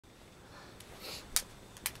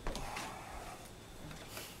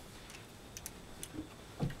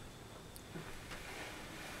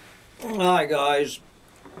Hi guys.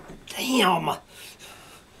 Damn.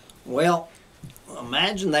 Well,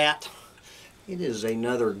 imagine that. It is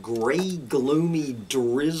another gray, gloomy,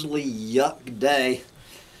 drizzly, yuck day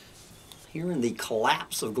here in the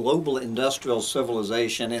collapse of global industrial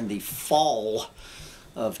civilization in the fall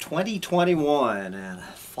of 2021. And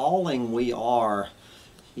falling we are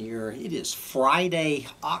here. It is Friday,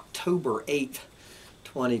 October 8th,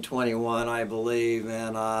 2021, I believe.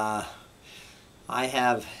 And I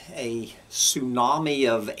have a tsunami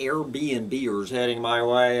of Airbnbers heading my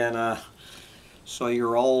way, and so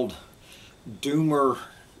your old doomer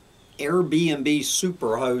Airbnb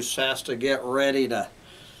superhost has to get ready to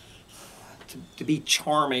be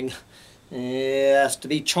charming. Yes, to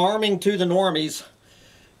be charming to the normies.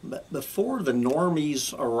 But before the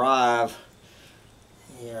normies arrive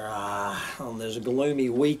here on this gloomy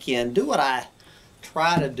weekend, do what I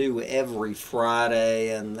try to do every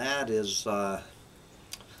Friday, and that is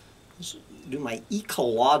do my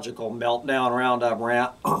Ecological Meltdown Roundup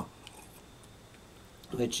rant,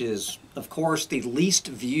 which is, of course, the least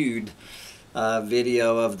viewed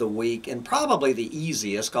video of the week, and probably the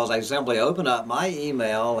easiest, because I simply open up my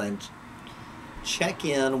email and check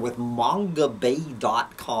in with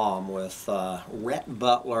mangabay.com with Rhett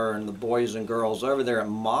Butler and the boys and girls over there at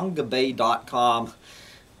mangabay.com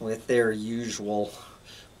with their usual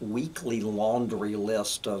weekly laundry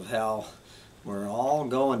list of how we're all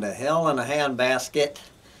going to hell in a handbasket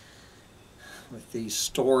with these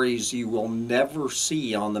stories you will never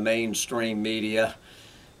see on the mainstream media.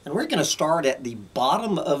 And we're going to start at the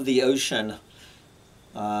bottom of the ocean,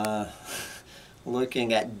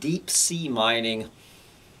 looking at deep sea mining.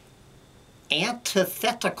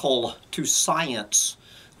 Antithetical to science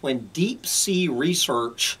when deep sea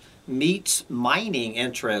research meets mining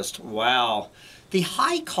interest. Wow. The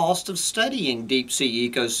high cost of studying deep sea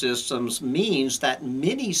ecosystems means that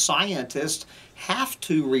many scientists have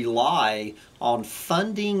to rely on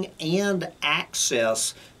funding and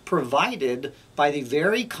access provided by the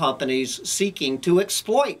very companies seeking to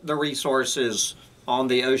exploit the resources on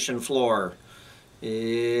the ocean floor.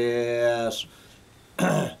 Yes.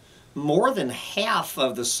 More than half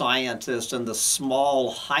of the scientists in the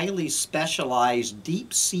small, highly specialized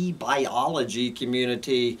deep sea biology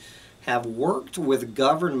community have worked with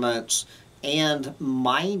governments and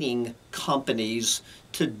mining companies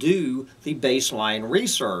to do the baseline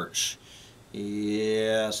research.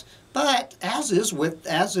 Yes, but as with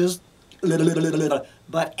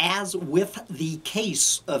the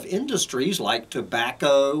case of industries like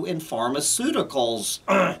tobacco and pharmaceuticals,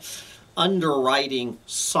 underwriting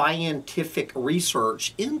scientific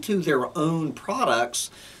research into their own products,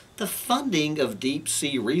 the funding of deep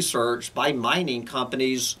sea research by mining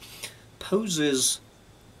companies poses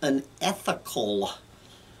an ethical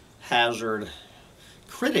hazard.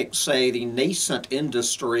 Critics say the nascent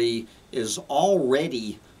industry is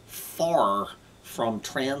already far from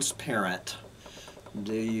transparent.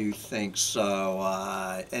 Do you think so?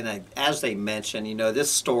 And as they mentioned, you know,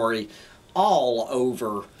 this story all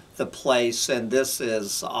over the place, and this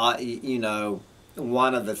is, you know,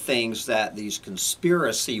 one of the things that these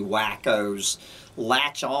conspiracy wackos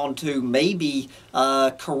latch on to, maybe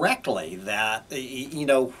correctly, that, you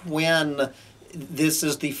know, when this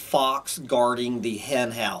is the fox guarding the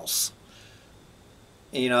hen house.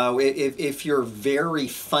 You know, if your very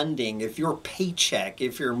funding, if your paycheck,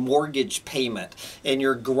 if your mortgage payment and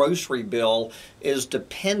your grocery bill is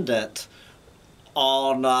dependent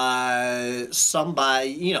on somebody,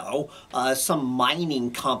 you know, some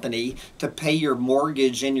mining company to pay your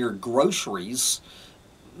mortgage and your groceries,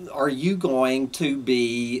 are you going to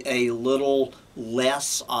be a little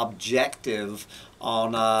less objective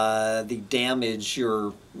on the damage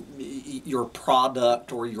your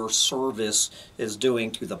product or your service is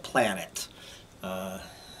doing to the planet?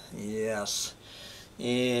 Yes.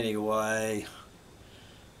 Anyway,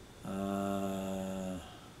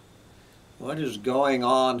 what is going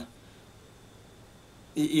on?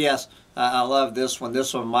 Yes, I love this one.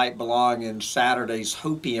 This one might belong in Saturday's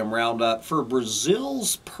Hopium Roundup. For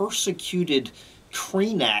Brazil's persecuted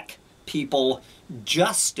Krenak people,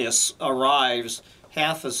 justice arrives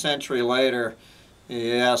half a century later.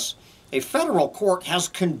 Yes, a federal court has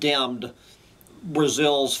condemned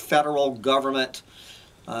Brazil's federal government,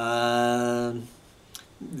 the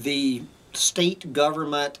state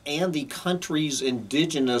government, and the country's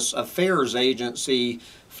indigenous affairs agency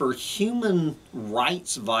for human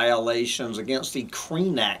rights violations against the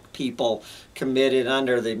Krenak people committed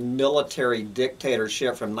under the military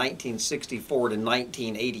dictatorship from 1964 to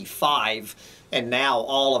 1985. And now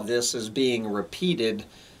all of this is being repeated.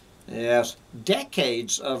 Yes,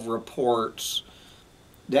 decades of reports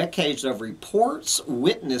Decades of reports,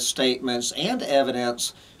 witness statements, and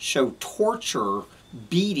evidence show torture,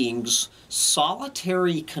 beatings,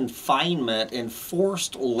 solitary confinement, and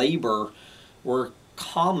forced labor were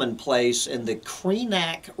commonplace in the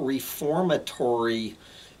Krenak Reformatory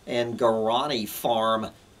and Garani Farm,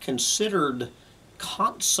 considered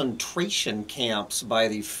concentration camps by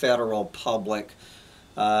the federal public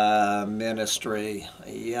ministry.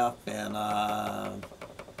 Yep, and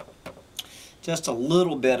just a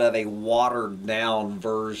little bit of a watered down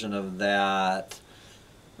version of that.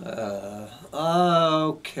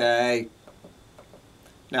 Okay.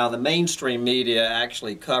 Now the mainstream media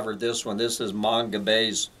actually covered this one. This is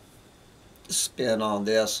Mongabey's spin on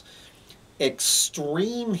this.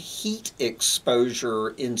 Extreme heat exposure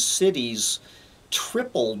in cities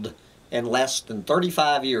tripled in less than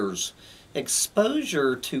 35 years.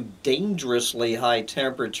 Exposure to dangerously high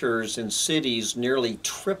temperatures in cities nearly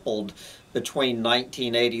tripled between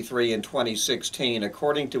 1983 and 2016,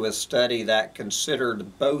 according to a study that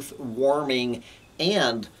considered both warming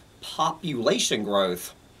and population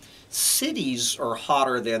growth. Cities are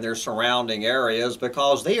hotter than their surrounding areas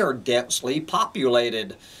because they are densely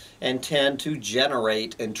populated and tend to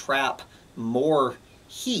generate and trap more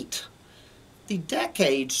heat. The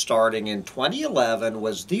decade starting in 2011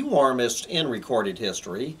 was the warmest in recorded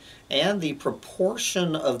history, and the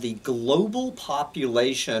proportion of the global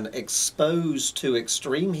population exposed to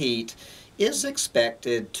extreme heat is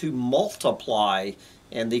expected to multiply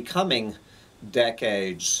in the coming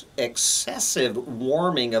decades. Excessive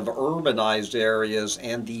warming of urbanized areas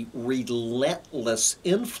and the relentless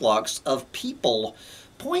influx of people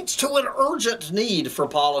points to an urgent need for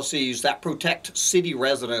policies that protect city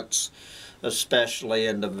residents, especially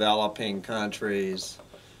in developing countries.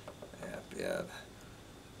 Yep.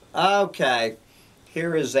 Okay,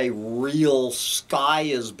 here is a real sky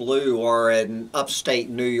is blue, or in upstate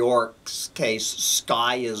New York's case,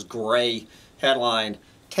 sky is gray headline.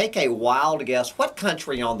 Take a wild guess. What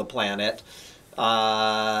country on the planet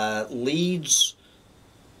leads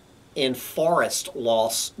in forest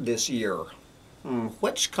loss this year?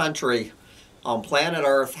 Which country on planet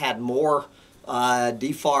Earth had more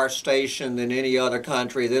deforestation than any other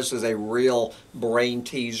country? This is a real brain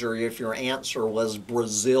teaser. If your answer was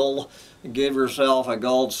Brazil, give yourself a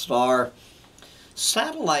gold star.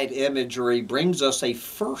 Satellite imagery brings us a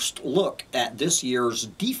first look at this year's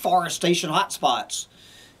deforestation hotspots.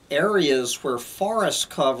 Areas where forest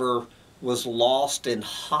cover was lost in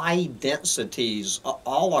high densities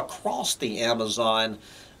all across the Amazon,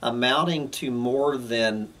 amounting to more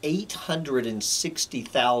than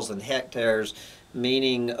 860,000 hectares,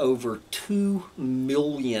 meaning over 2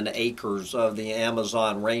 million acres of the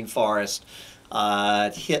Amazon rainforest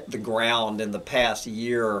hit the ground in the past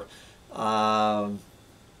year.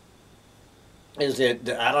 Is it,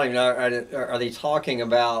 I don't even know, are they talking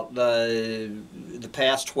about the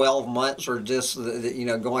past 12 months, or just,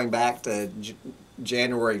 going back to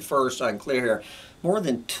January 1st? Unclear here. More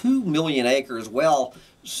than 2 million acres. Well,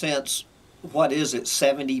 since, what is it,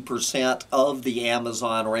 70% of the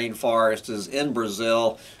Amazon rainforest is in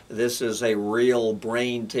Brazil, this is a real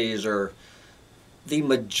brain teaser. The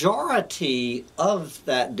majority of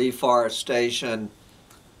that deforestation,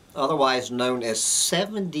 otherwise known as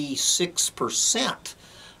 76%,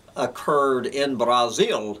 occurred in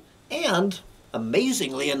Brazil, and,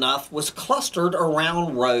 amazingly enough, was clustered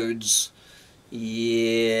around roads.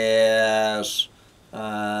 Yes.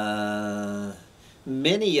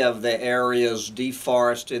 Many of the areas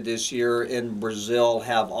deforested this year in Brazil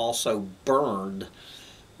have also burned.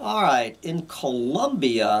 All right, in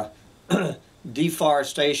Colombia,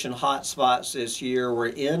 deforestation hotspots this year were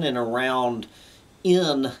in and around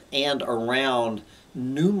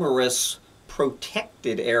numerous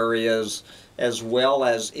protected areas, as well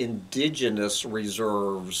as indigenous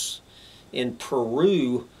reserves. In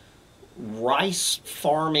Peru, rice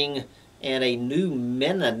farming and a new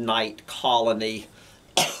Mennonite colony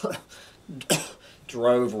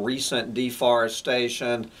drove recent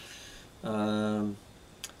deforestation. Of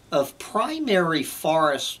primary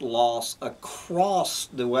forest loss across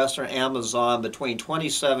the western Amazon between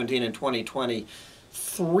 2017 and 2020,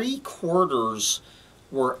 3/4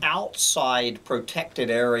 were outside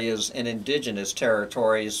protected areas in indigenous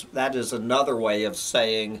territories. That is another way of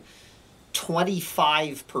saying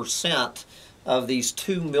 25% of these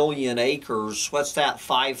 2 million acres, what's that,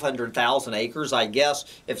 500,000 acres, I guess.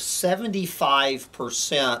 If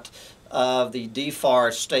 75% of the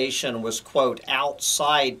deforestation was, quote,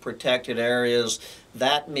 outside protected areas,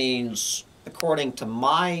 that means, according to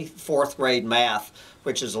my 4th grade math,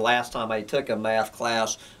 which is the last time I took a math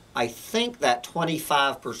class, I think that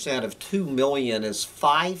 25% of 2 million is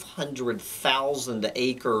 500,000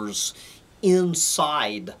 acres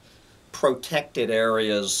inside protected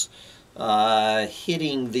areas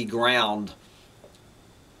hitting the ground.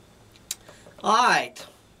 All right,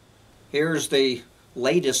 here's the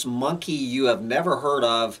latest monkey you have never heard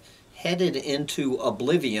of headed into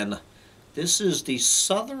oblivion. This is the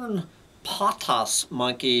southern potas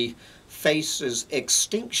monkey, faces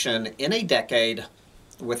extinction in a decade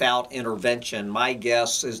without intervention. My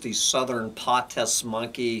guess is the southern potas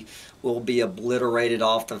monkey will be obliterated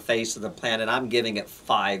off the face of the planet. I'm giving it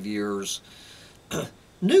 5 years.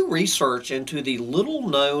 New research into the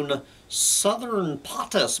little-known southern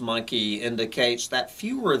potas monkey indicates that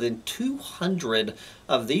fewer than 200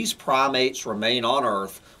 of these primates remain on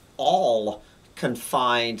Earth, all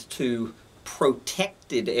confined to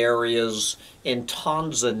protected areas in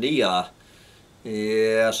Tanzania.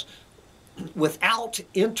 Yes. Without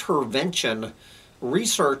intervention,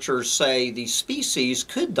 researchers say the species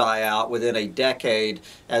could die out within a decade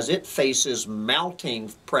as it faces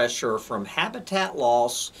mounting pressure from habitat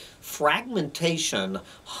loss, fragmentation,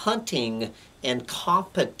 hunting, and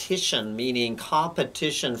competition, meaning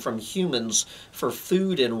competition from humans for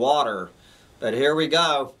food and water. But here we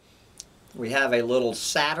go. We have a little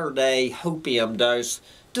Saturday hopium dose.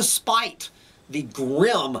 Despite the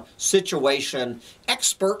grim situation,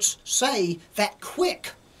 experts say that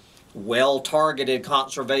quick, well-targeted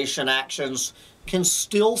conservation actions can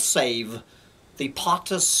still save the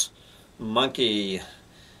potas monkey.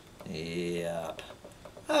 Yep.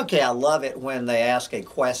 Okay, I love it when they ask a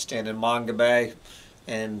question in Manga Bay.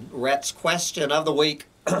 And Rhett's question of the week,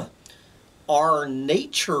 are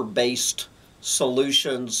nature-based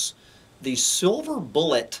solutions the silver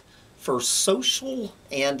bullet for social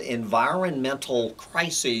and environmental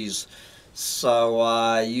crises?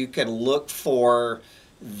 So you can look for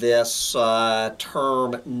this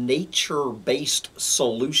term nature-based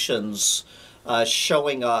solutions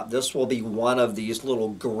showing up. This will be one of these little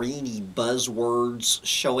greeny buzzwords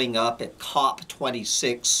showing up at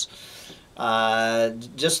COP26.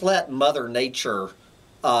 Just let Mother Nature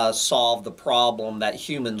solve the problem that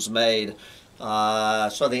humans made.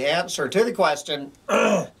 So the answer to the question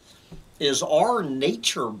is, are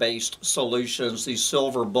nature-based solutions the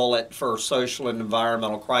silver bullet for social and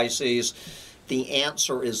environmental crises? The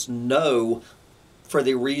answer is no, for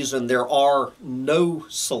the reason there are no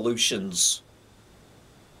solutions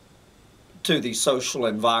to the social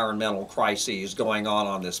environmental crises going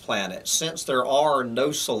on this planet. Since there are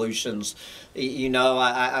no solutions, you know,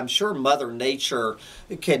 I'm sure Mother Nature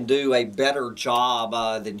can do a better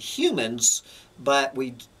job than humans, but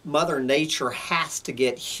Mother Nature has to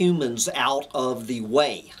get humans out of the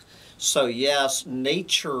way. So yes,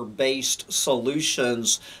 nature-based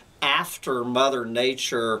solutions after Mother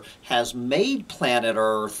Nature has made planet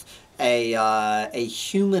Earth a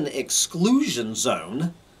human exclusion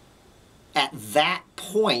zone. At that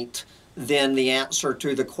point, then the answer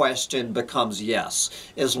to the question becomes yes.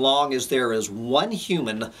 As long as there is one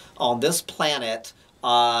human on this planet, the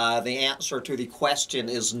answer to the question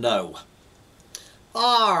is no.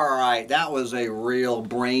 All right, that was a real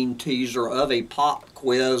brain teaser of a pop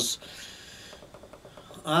quiz.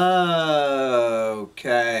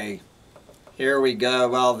 Okay, here we go.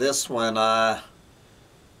 Well, this one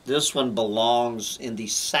belongs in the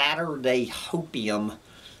Saturday Hopium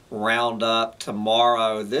Roundup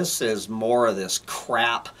tomorrow. This is more of this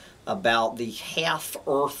crap about the Half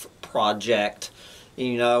Earth Project,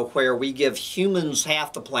 you know, where we give humans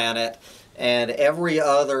half the planet and every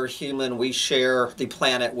other human we share the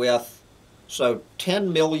planet with. So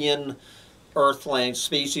 10 million earthlings,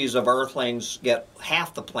 species of earthlings, get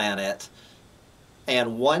half the planet,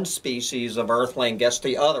 and one species of earthling gets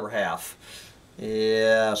the other half.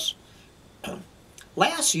 Yes.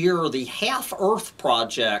 Last year, the Half Earth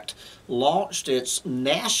Project launched its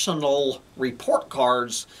national report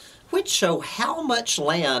cards, which show how much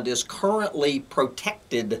land is currently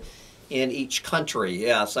protected in each country.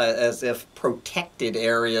 Yes, as if protected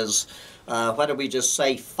areas, what did we just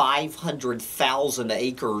say, 500,000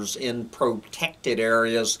 acres in protected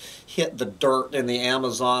areas hit the dirt in the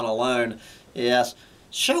Amazon alone. Yes,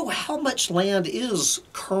 show how much land is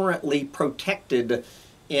currently protected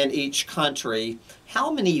in each country, how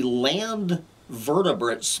many land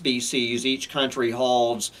vertebrate species each country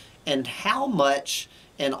holds, and how much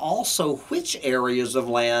and also which areas of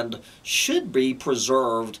land should be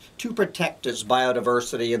preserved to protect its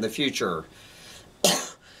biodiversity in the future.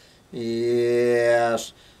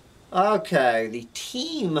 Yes. Okay, the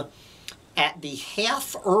team At the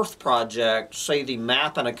Half Earth Project, say the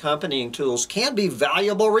map and accompanying tools can be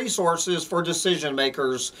valuable resources for decision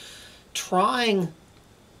makers trying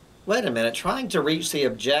to reach the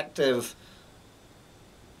objective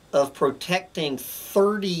of protecting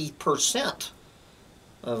 30%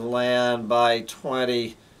 of land by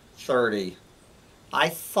 2030. I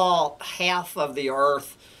thought half of the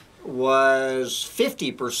Earth was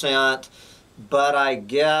 50%, but I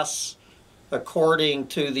guess according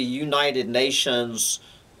to the United Nations,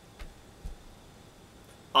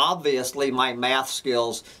 obviously my math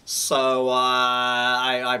skills, so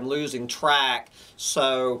I'm losing track.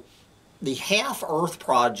 So the Half Earth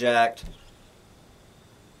Project,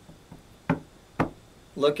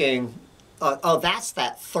 looking, oh, that's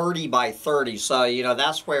that 30 by 30. So, you know,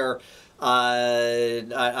 that's where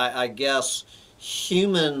I guess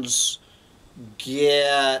humans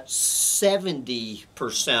get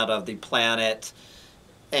 70% of the planet,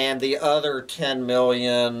 and the other 10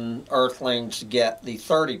 million Earthlings get the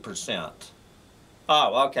 30%.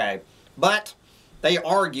 Oh, okay. But they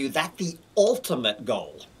argue that the ultimate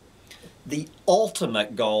goal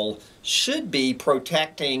should be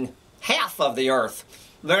protecting half of the Earth.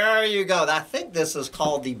 There you go. I think this is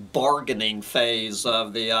called the bargaining phase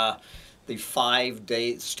of the 5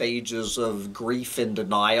 stages of grief and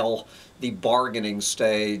denial. The bargaining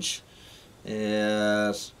stage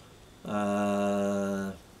is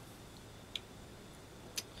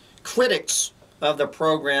critics of the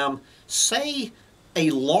program say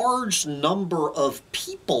a large number of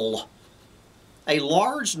people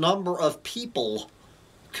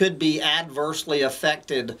could be adversely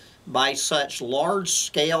affected by such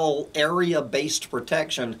large-scale area-based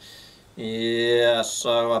protection. Yeah,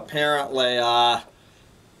 so apparently,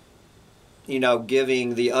 you know,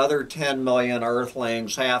 giving the other 10 million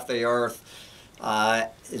Earthlings half the Earth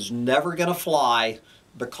is never going to fly,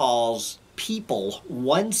 because people,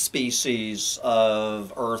 one species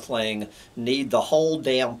of Earthling, need the whole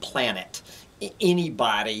damn planet.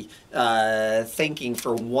 Anybody thinking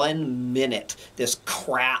for 1 minute this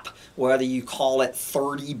crap, whether you call it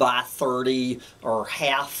 30 by 30 or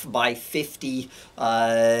half by 50,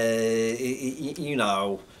 you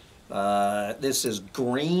know, this is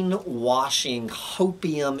greenwashing,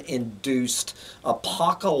 hopium-induced,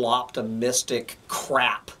 apocalyptic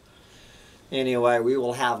crap. Anyway, we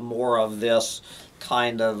will have more of this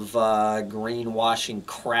kind of greenwashing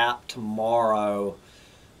crap tomorrow.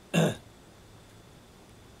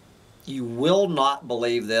 You will not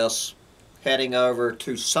believe this. Heading over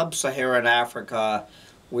to sub-Saharan Africa,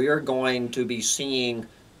 we are going to be seeing,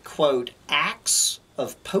 quote, acts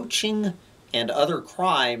of poaching and other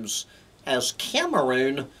crimes as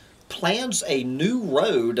Cameroon plans a new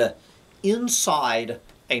road inside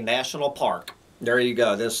a national park. There you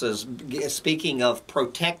go. This is, speaking of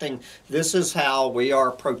protecting, this is how we are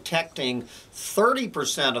protecting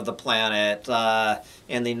 30% of the planet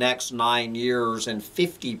in the next 9 years and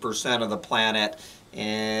 50% of the planet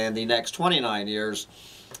in the next 29 years.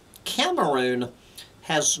 Cameroon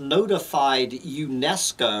has notified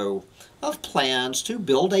UNESCO of plans to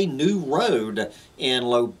build a new road in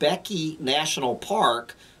Lobeki National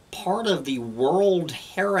Park, part of a World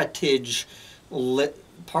Heritage listed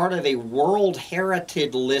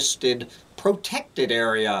protected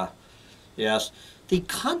area. Yes. The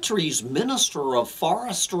country's Minister of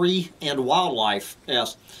Forestry and Wildlife,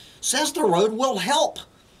 yes, says the road will help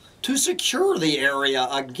to secure the area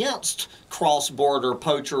against cross-border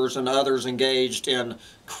poachers and others engaged in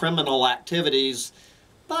criminal activities,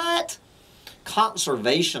 but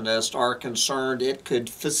conservationists are concerned it could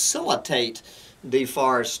facilitate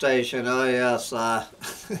deforestation. Oh yes,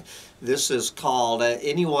 this is called,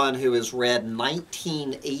 anyone who has read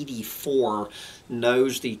 1984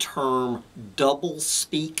 knows the term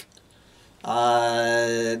doublespeak.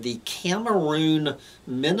 The Cameroon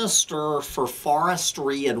Minister for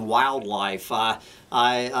Forestry and Wildlife. I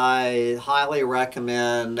highly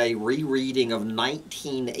recommend a rereading of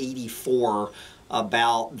 1984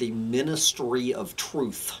 about the Ministry of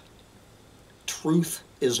Truth. Truth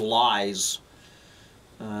is lies.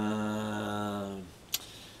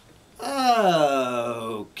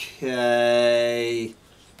 Okay.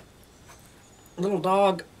 Little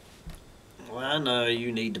dog, well, I know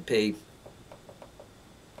you need to pee.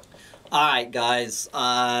 Alright guys,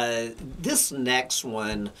 this next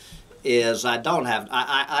one is,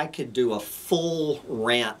 I could do a full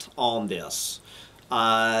rant on this.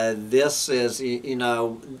 This is, you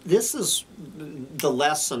know, this is the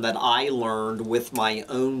lesson that I learned with my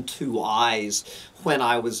own 2 eyes when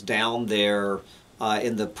I was down there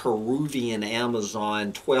in the Peruvian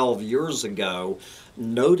Amazon 12 years ago,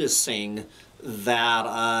 noticing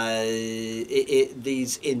that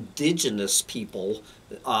these indigenous people,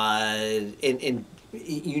 and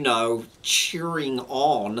you know, cheering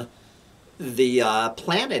on the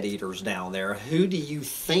planet eaters down there. Who do you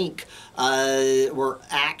think were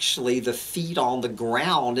actually the feet on the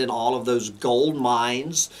ground in all of those gold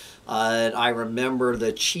mines? I remember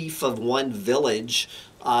the chief of one village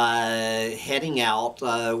heading out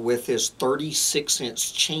with his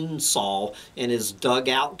 36-inch chainsaw in his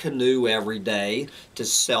dugout canoe every day to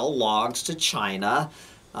sell logs to China.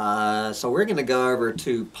 So we're going to go over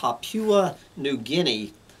to Papua New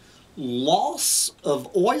Guinea. Loss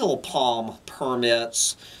of oil palm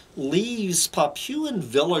permits leaves Papuan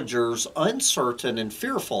villagers uncertain and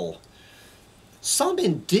fearful. Some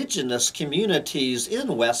indigenous communities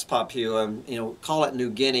in West Papua, you know, call it New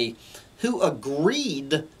Guinea, who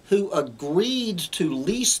agreed to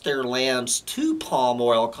lease their lands to palm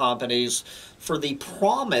oil companies for the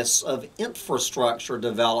promise of infrastructure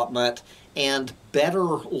development and better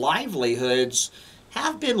livelihoods,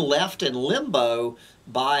 have been left in limbo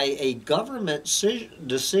by a government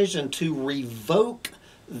decision to revoke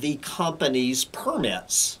the company's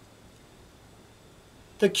permits.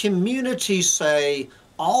 The communities say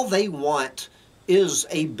all they want is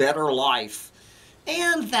a better life,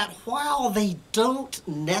 and that while they don't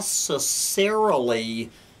necessarily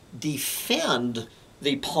defend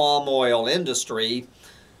the palm oil industry,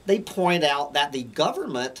 they point out that the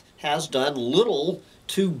government has done little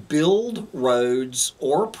to build roads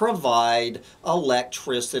or provide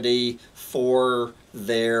electricity for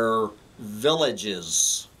their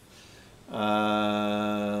villages. You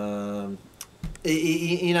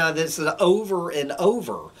know, this is over and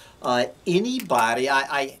over. Anybody,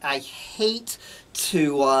 I hate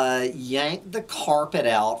to yank the carpet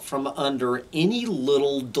out from under any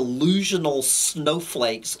little delusional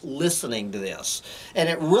snowflakes listening to this. And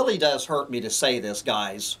it really does hurt me to say this,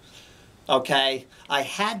 guys. Okay? I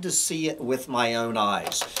had to see it with my own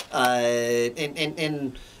eyes.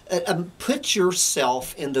 Put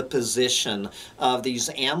yourself in the position of these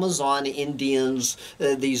Amazon Indians,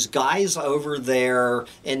 these guys over there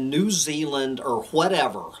in New Zealand or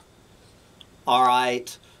whatever. All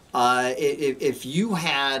right? If you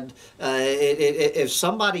had, if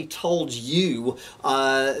somebody told you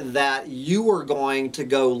that you were going to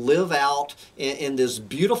go live out in this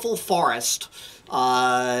beautiful forest,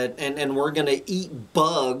 and we're going to eat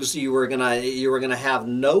bugs, you were gonna have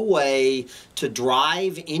no way to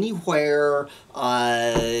drive anywhere,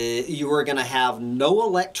 you were going to have no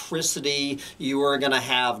electricity, you were going to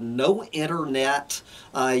have no internet,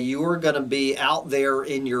 you were going to be out there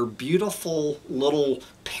in your beautiful little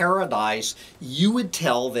paradise, you would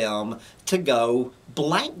tell them to go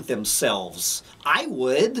blank themselves. I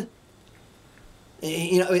would.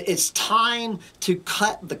 You know, it's time to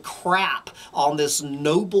cut the crap on this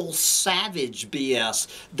noble savage BS.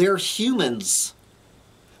 They're humans.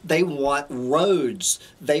 They want roads.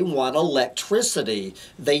 They want electricity.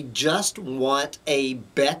 They just want a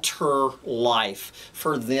better life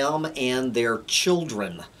for them and their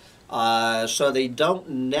children. So they don't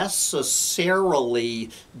necessarily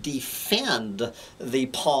defend the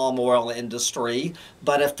palm oil industry,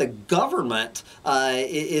 but if the government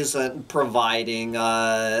isn't providing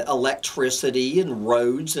electricity and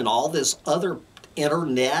roads and all this other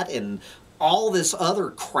internet and all this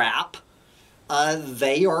other crap,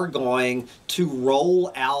 they are going to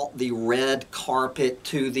roll out the red carpet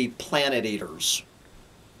to the planet eaters.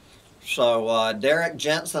 So, Derek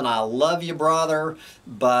Jensen, I love you, brother,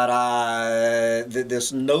 but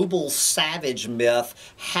this noble savage myth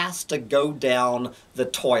has to go down the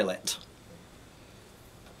toilet.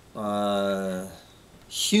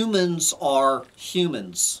 Humans are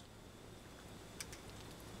humans.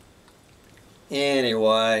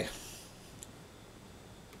 Anyway.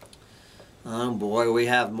 Oh boy, we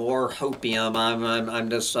have more hopium. I'm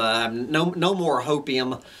just no more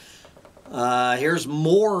hopium. Here's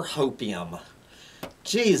more hopium.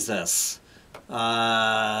 Jesus.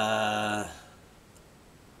 All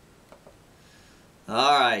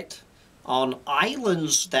right. On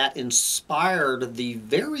islands that inspired the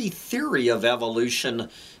very theory of evolution,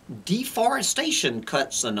 deforestation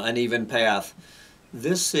cuts an uneven path.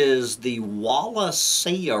 This is the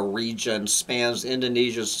Wallacea region, spans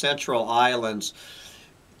Indonesia's central islands,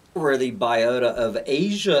 where the biota of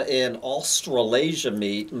Asia and Australasia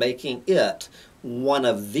meet, making it one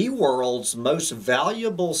of the world's most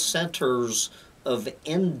valuable centers of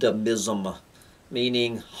endemism,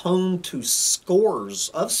 meaning home to scores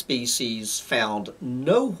of species found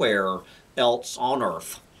nowhere else on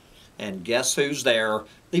Earth. And guess who's there?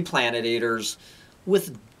 The planet eaters,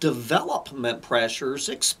 with development pressures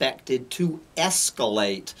expected to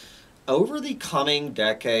escalate over the coming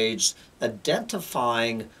decades,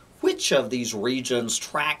 identifying which of these regions'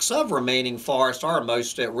 tracts of remaining forest are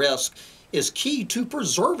most at risk is key to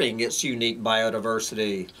preserving its unique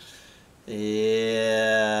biodiversity.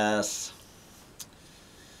 Yes.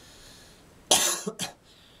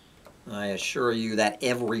 I assure you that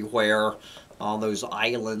everywhere on those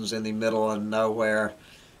islands in the middle of nowhere.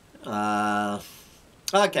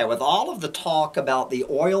 Okay, with all of the talk about the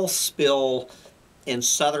oil spill in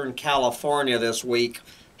Southern California this week,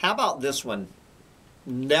 how about this one?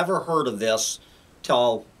 Never heard of this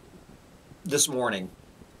till this morning.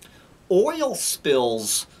 Oil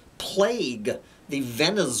spills plague the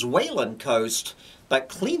Venezuelan coast, but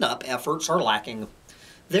cleanup efforts are lacking.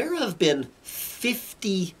 There have been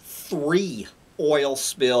 53 oil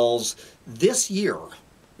spills this year,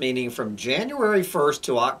 meaning from January 1st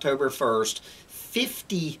to October 1st,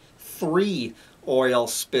 53 oil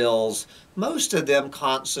spills, most of them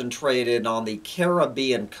concentrated on the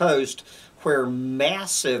Caribbean coast, where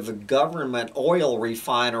massive government oil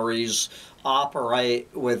refineries operate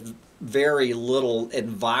with very little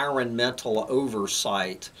environmental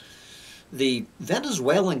oversight. The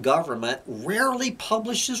Venezuelan government rarely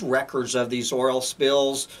publishes records of these oil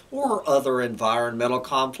spills or other environmental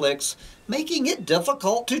conflicts, making it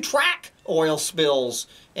difficult to track oil spills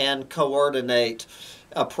and coordinate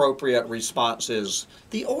appropriate responses.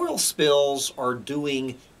 The oil spills are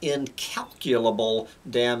doing incalculable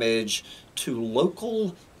damage to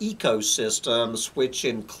local ecosystems, which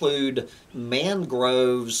include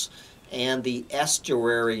mangroves and the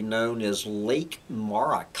estuary known as Lake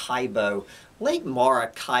Maracaibo. Lake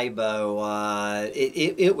Maracaibo,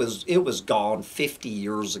 it was gone 50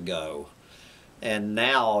 years ago. And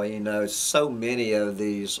now, you know, so many of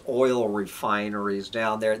these oil refineries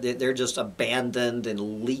down there, they're just abandoned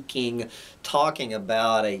and leaking, talking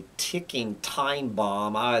about a ticking time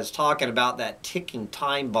bomb. I was talking about that ticking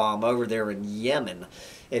time bomb over there in Yemen.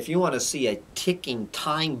 If you want to see a ticking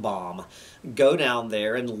time bomb, go down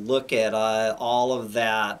there and look at all of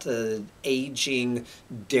that aging,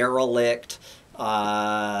 derelict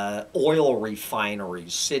oil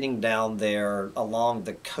refineries sitting down there along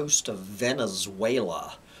the coast of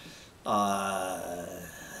Venezuela.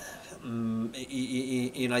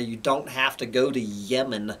 You know, you don't have to go to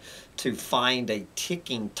Yemen to find a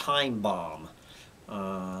ticking time bomb.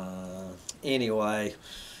 Anyway.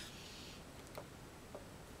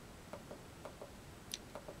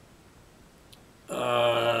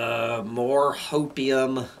 More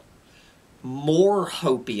hopium. More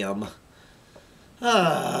hopium.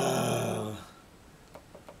 Now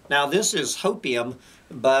this is hopium,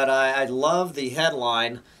 but I love the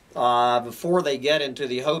headline. Before they get into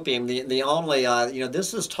the hopium, the only, you know,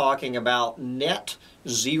 this is talking about net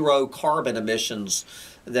zero carbon emissions.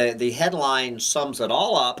 The headline sums it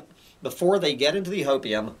all up before they get into the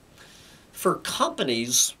hopium. For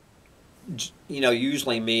companies, you know,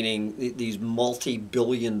 usually meaning these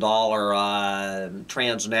multi-billion-dollar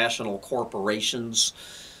transnational corporations,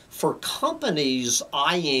 for companies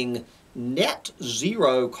eyeing net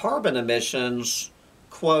zero carbon emissions,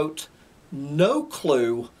 quote, no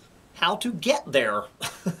clue how to get there.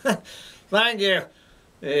 Thank you.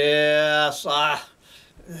 Yes,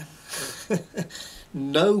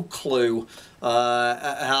 no clue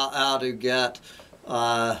how to get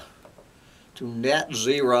to net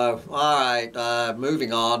zero. All right,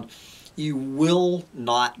 moving on. You will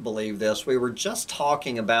not believe this. We were just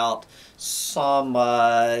talking about some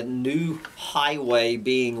new highway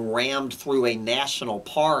being rammed through a national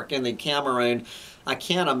park in the Cameroon. I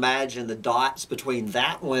can't imagine the dots between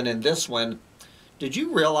that one and this one. Did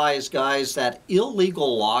you realize, guys, that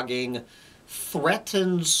illegal logging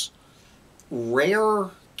threatens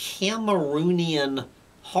rare Cameroonian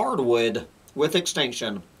hardwood with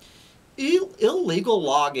extinction? Illegal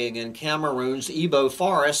logging in Cameroon's Ibo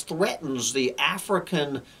forest threatens the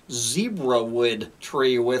African zebrawood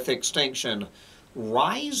tree with extinction.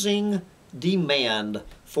 Rising demand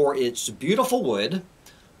for its beautiful wood,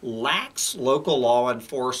 lax local law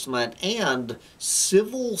enforcement, and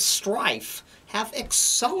civil strife have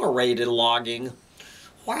accelerated logging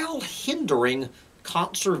while hindering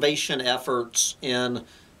conservation efforts in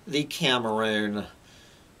the Cameroon.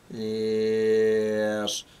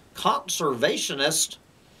 Yes. Conservationists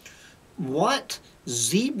want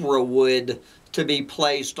zebrawood to be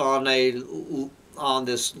placed on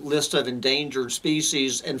this list of endangered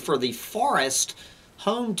species, and for the forest,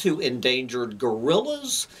 home to endangered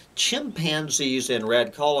gorillas, chimpanzees, and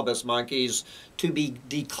red colobus monkeys, to be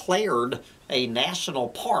declared a national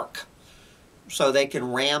park so they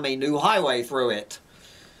can ram a new highway through it.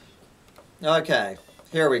 Okay,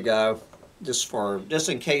 here we go. Just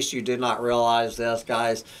in case you did not realize this,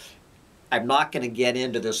 guys, I'm not going to get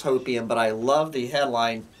into this hopium, but I love the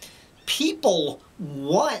headline. People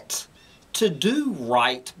want to do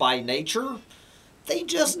right by nature. They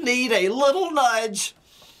just need a little nudge.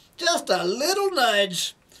 Just a little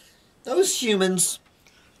nudge. Those humans,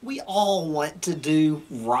 we all want to do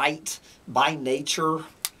right by nature.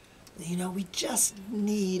 You know, we just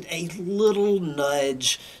need a little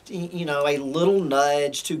nudge, a little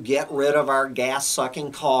nudge to get rid of our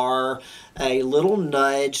gas-sucking car, a little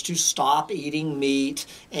nudge to stop eating meat,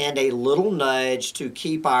 and a little nudge to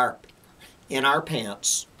keep in our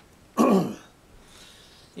pants.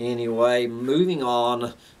 Anyway, moving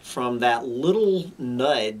on from that little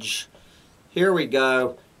nudge, here we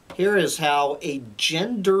go. Here is how a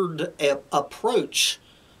gendered approach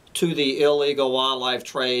to the illegal wildlife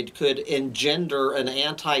trade could engender an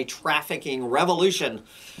anti-trafficking revolution.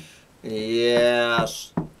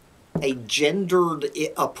 Yes, a gendered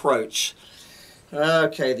approach.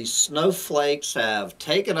 Okay, the snowflakes have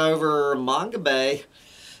taken over Manga Bay.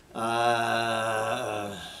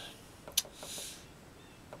 All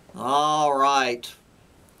right,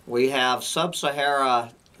 we have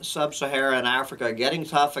Sub-Saharan Africa getting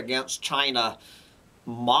tough against China.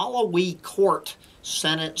 Malawi court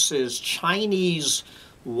sentences Chinese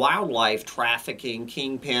wildlife trafficking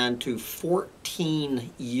kingpin to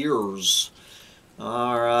 14 years.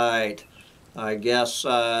 All right, I guess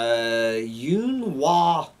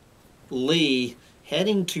Yunhua Lee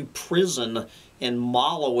heading to prison in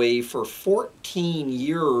Malawi for 14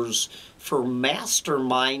 years for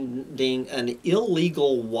masterminding an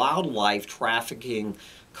illegal wildlife trafficking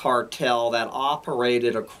cartel that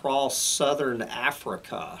operated across southern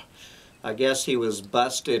Africa. I guess he was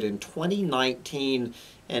busted in 2019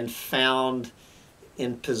 and found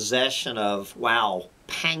in possession of, wow,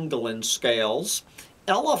 pangolin scales,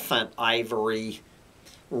 elephant ivory,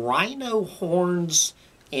 rhino horns,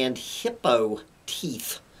 and hippo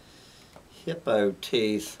teeth. Hippo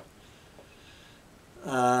teeth.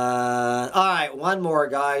 All right, one more,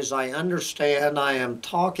 guys. I understand I am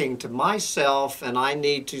talking to myself and I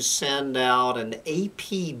need to send out an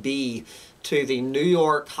APB to the New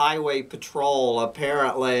York Highway Patrol.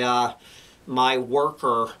 Apparently, my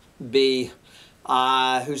worker bee,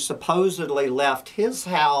 who supposedly left his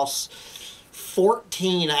house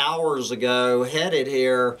 14 hours ago, headed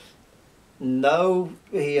here. No,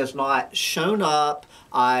 he has not shown up.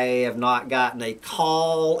 I have not gotten a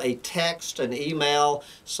call, a text, an email,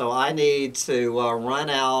 so I need to run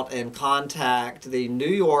out and contact the New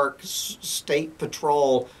York State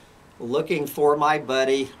Patrol looking for my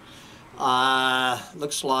buddy.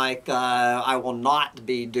 Looks like I will not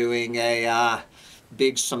be doing a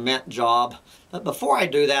big cement job. But before I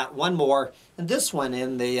do that, one more, and this one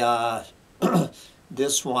in the,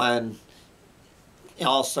 this one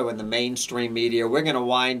also in the mainstream media, we're going to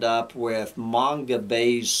wind up with Manga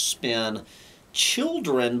Bay's spin.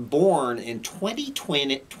 Children born in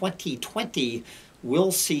 2020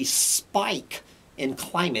 will see spike in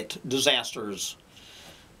climate disasters.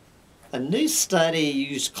 A new study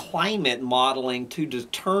used climate modeling to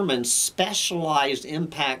determine specialized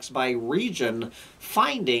impacts by region,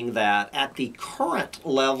 finding that at the current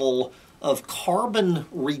level of carbon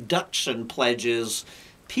reduction pledges,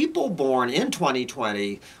 people born in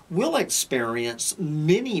 2020 will experience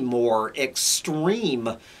many more extreme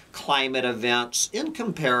climate events in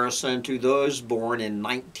comparison to those born in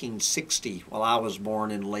 1960. Well, I was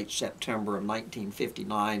born in late September of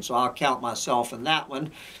 1959, so I'll count myself in that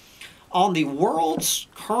one. On the world's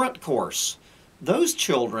current course, those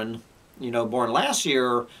children, born last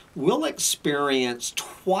year, will experience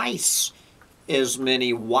twice as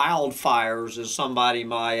many wildfires as somebody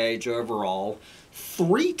my age overall,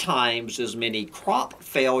 3 times as many crop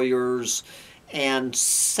failures, and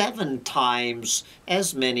 7 times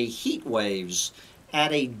as many heat waves.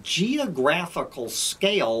 At a geographical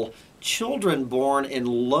scale, children born in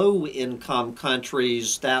low-income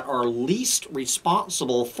countries that are least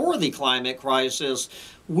responsible for the climate crisis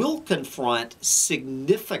will confront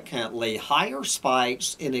significantly higher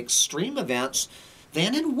spikes in extreme events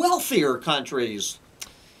than in wealthier countries.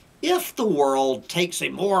 If the world takes a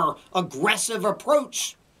more aggressive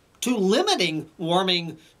approach to limiting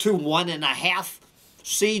warming to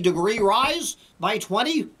 1.5 degree rise by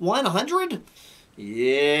 2100,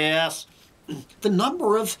 yes, the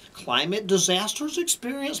number of climate disasters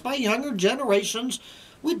experienced by younger generations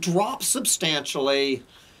would drop substantially.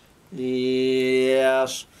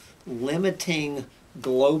 Yes, limiting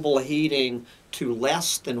global heating to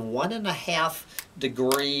less than 1.5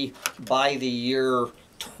 degree by the year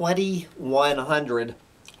 2100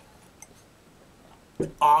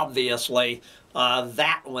 Obviously,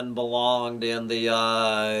 that one belonged in the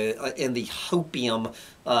hopium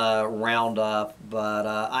roundup, but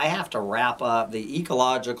I have to wrap up the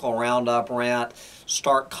ecological roundup rant,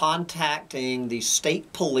 start contacting the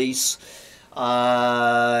state police,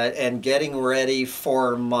 and getting ready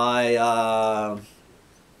for my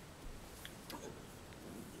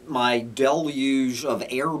deluge of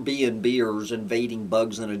Airbnbers invading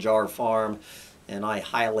Bugs in a Jar Farm. And I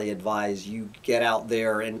highly advise you get out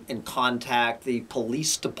there and contact the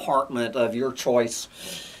police department of your choice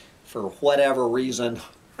for whatever reason.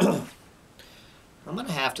 I'm going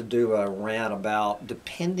to have to do a rant about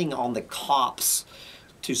depending on the cops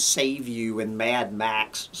to save you in Mad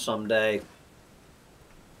Max someday.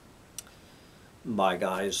 Bye,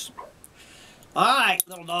 guys. All right,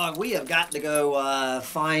 little dog, we have got to go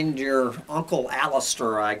find your Uncle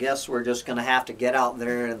Alistair. I guess we're just going to have to get out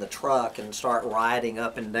there in the truck and start riding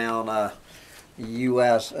up and down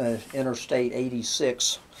U.S. Interstate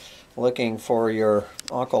 86 looking for your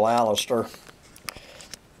Uncle Alistair.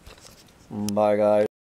 Bye, guys.